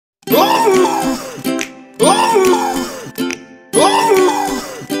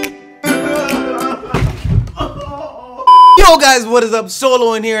guys, what is up?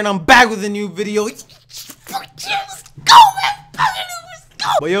 Soloin here, and I'm back with a new video. Let's go, man.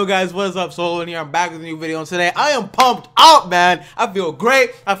 But yo guys, what is up? Soloin here. I'm back with a new video, and today I am pumped up, man. I feel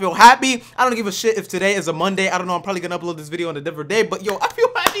great. I feel happy. I don't give a shit if today is a Monday. I don't know. I'm probably gonna upload this video on a different day, but yo, I feel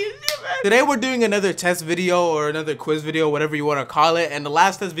happy as shit, man. Today we're doing another test video or another quiz video, whatever you want to call it. And the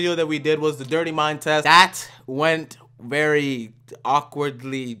last test video that we did was the dirty mind test. That went very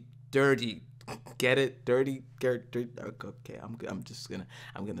awkwardly dirty. Get it? Dirty. Okay, I'm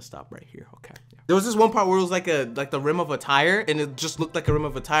gonna stop right here. Okay. Yeah. There was this one part where it was like the rim of a tire, and it just looked like a rim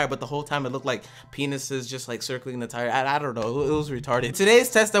of a tire, but the whole time it looked like penises just like circling the tire. I don't know. It was retarded.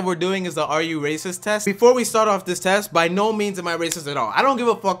 Today's test that we're doing is the Are You Racist test. Before we start off this test, by no means am I racist at all. I don't give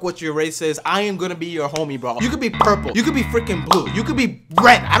a fuck what your race is. I am gonna be your homie, bro. You could be purple. You could be freaking blue. You could be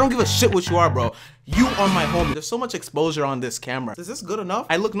red. I don't give a shit what you are, bro. You are my homie. There's so much exposure on this camera. Is this good enough?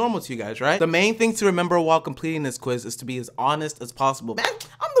 I look normal to you guys, right? The main thing to remember while completing this quiz is to be as honest as possible. Man,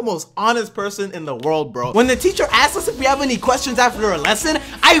 I'm the most honest person in the world, bro. When the teacher asks us if we have any questions after a lesson,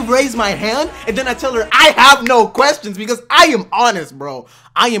 I raise my hand and then I tell her I have no questions because I am honest, bro.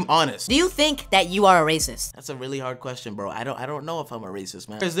 I am honest. Do you think that you are a racist? That's a really hard question, bro. I don't know if I'm a racist,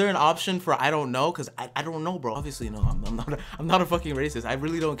 man. Is there an option for I don't know? Cause I don't know, bro. Obviously, no. I'm not a fucking racist. I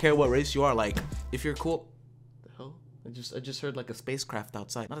really don't care what race you are. Like, if you're cool. The hell? I just heard like a spacecraft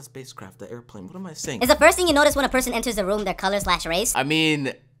outside. Not a spacecraft, the airplane. What am I saying? Is the first thing you notice when a person enters the room their color/race? I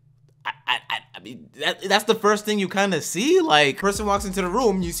mean, I mean, that's the first thing you kind of see. Like, person walks into the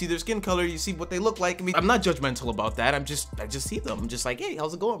room, you see their skin color, you see what they look like. I mean, I'm not judgmental about that. I just see them. I'm just like, hey,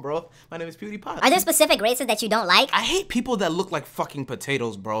 how's it going, bro? My name is PewDiePie. Are there specific races that you don't like? I hate people that look like fucking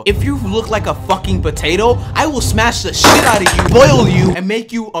potatoes, bro. If you look like a fucking potato, I will smash the shit out of you, boil you, and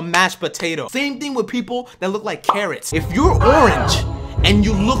make you a mashed potato. Same thing with people that look like carrots. If you're orange and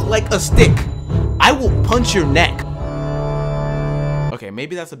you look like a stick, I will punch your neck. Okay,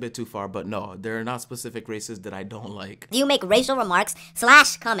 maybe that's a bit too far, but no, there are not specific races that I don't like. Do you make racial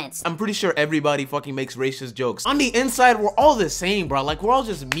remarks/comments? I'm pretty sure everybody fucking makes racist jokes. On the inside, we're all the same, bro. Like, we're all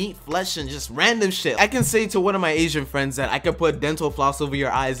just meat, flesh, and just random shit. I can say to one of my Asian friends that I could put dental floss over your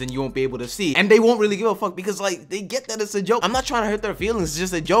eyes and you won't be able to see. And they won't really give a fuck because, like, they get that it's a joke. I'm not trying to hurt their feelings. It's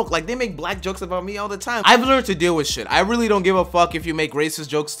just a joke. Like, they make black jokes about me all the time. I've learned to deal with shit. I really don't give a fuck if you make racist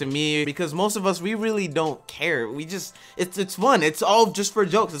jokes to me because most of us, we really don't care. We just, it's fun. It's all just for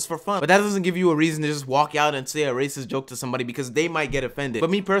jokes. It's for fun. But that doesn't give you a reason to just walk out and say a racist joke to somebody because they might get offended. But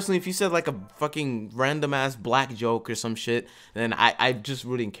me personally, if you said like a fucking random ass black joke or some shit, then I just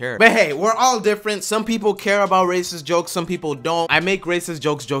wouldn't care. But hey, we're all different. Some people care about racist jokes, some people don't. I make racist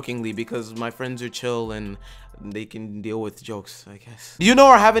jokes jokingly because my friends are chill and they can deal with jokes, I guess. Do you know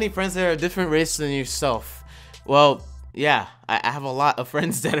or have any friends that are different race than yourself? Well, yeah, I have a lot of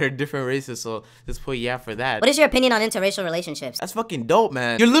friends that are different races, so just put yeah for that. What is your opinion on interracial relationships? That's fucking dope,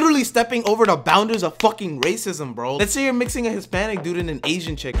 man. You're literally stepping over the boundaries of fucking racism, bro. Let's say you're mixing a Hispanic dude and an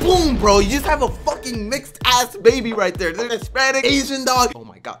Asian chick. Boom, bro. You just have a fucking mixed ass baby right there. There's an Hispanic Asian dog. Oh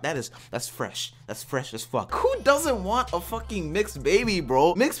my god, that's fresh. That's fresh as fuck. Who doesn't want a fucking mixed baby,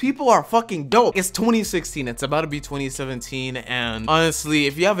 bro? Mixed people are fucking dope. It's 2016. It's about to be 2017, and honestly,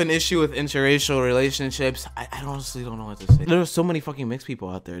 if you have an issue with interracial relationships, I honestly don't know what to say. There's so many fucking mixed people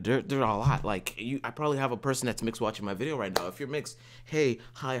out there. There are a lot. Like, I probably have a person that's mixed watching my video right now. If you're mixed, hey,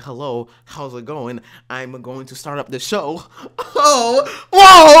 hi, hello, how's it going? I'm going to start up the show. Oh,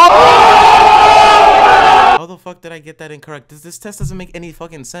 whoa! How the fuck did I get that incorrect? This test doesn't make any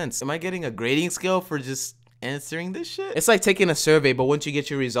fucking sense. Am I getting a grading scale for just answering this shit? It's like taking a survey, but once you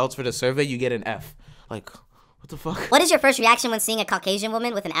get your results for the survey, you get an F. Like, what the fuck? What is your first reaction when seeing a Caucasian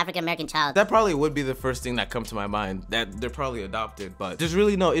woman with an African-American child? That probably would be the first thing that comes to my mind. That they're probably adopted, but there's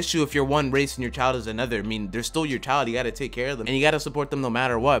really no issue if you're one race and your child is another. I mean, they're still your child. You gotta take care of them and you gotta support them no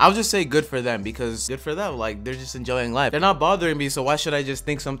matter what. I'll just say good for them because good for them. Like, they're just enjoying life. They're not bothering me, so why should I just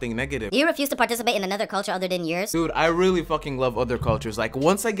think something negative? Do you refuse to participate in another culture other than yours? Dude, I really fucking love other cultures. Like,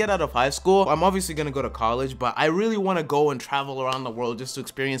 once I get out of high school, I'm obviously gonna go to college, but I really want to go and travel around the world just to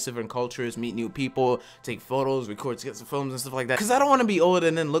experience different cultures, meet new people, take photos, record, get some films and stuff like that. Because I don't want to be old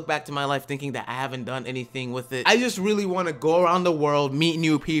and then look back to my life thinking that I haven't done anything with it. I just really want to go around the world, meet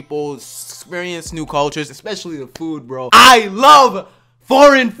new people, experience new cultures, especially the food, bro. I love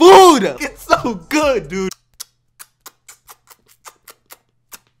foreign food. It's so good, dude.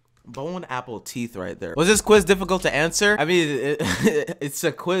 Bone apple teeth right there. Was this quiz difficult to answer? I mean, it's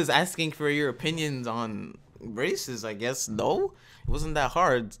a quiz asking for your opinions on races, I guess. No, it wasn't that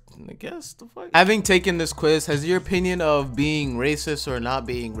hard, I guess. The fuck? Having taken this quiz, has your opinion of being racist or not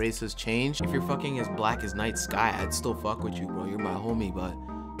being racist changed? If you're fucking as black as night sky, I'd still fuck with you, bro. You're my homie, but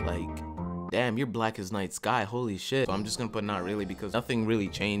like, Damn, you're black as night sky. Holy shit. So I'm just gonna put not really because nothing really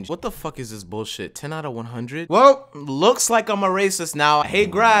changed. What the fuck is this bullshit? 10 out of 100? Well, looks like I'm a racist now. I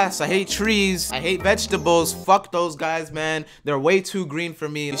hate grass. I hate trees. I hate vegetables. Fuck those guys, man. They're way too green for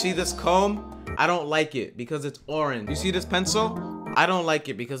me. You see this comb? I don't like it because it's orange. You see this pencil? I don't like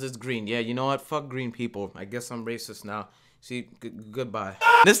it because it's green. Yeah, you know what? Fuck green people. I guess I'm racist now. See, goodbye.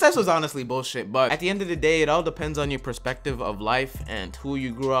 This test was honestly bullshit, but at the end of the day, it all depends on your perspective of life and who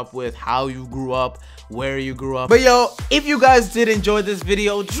you grew up with, how you grew up, where you grew up. But yo, if you guys did enjoy this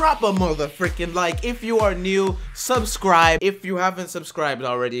video, drop a motherfucking like. If you are new, subscribe. If you haven't subscribed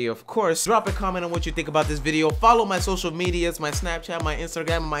already, of course, drop a comment on what you think about this video. Follow my social medias, my Snapchat, my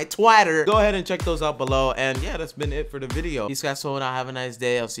Instagram, my Twitter. Go ahead and check those out below. And yeah, that's been it for the video. Peace guys, so have a nice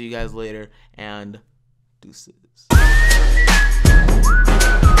day. I'll see you guys later, and deuces.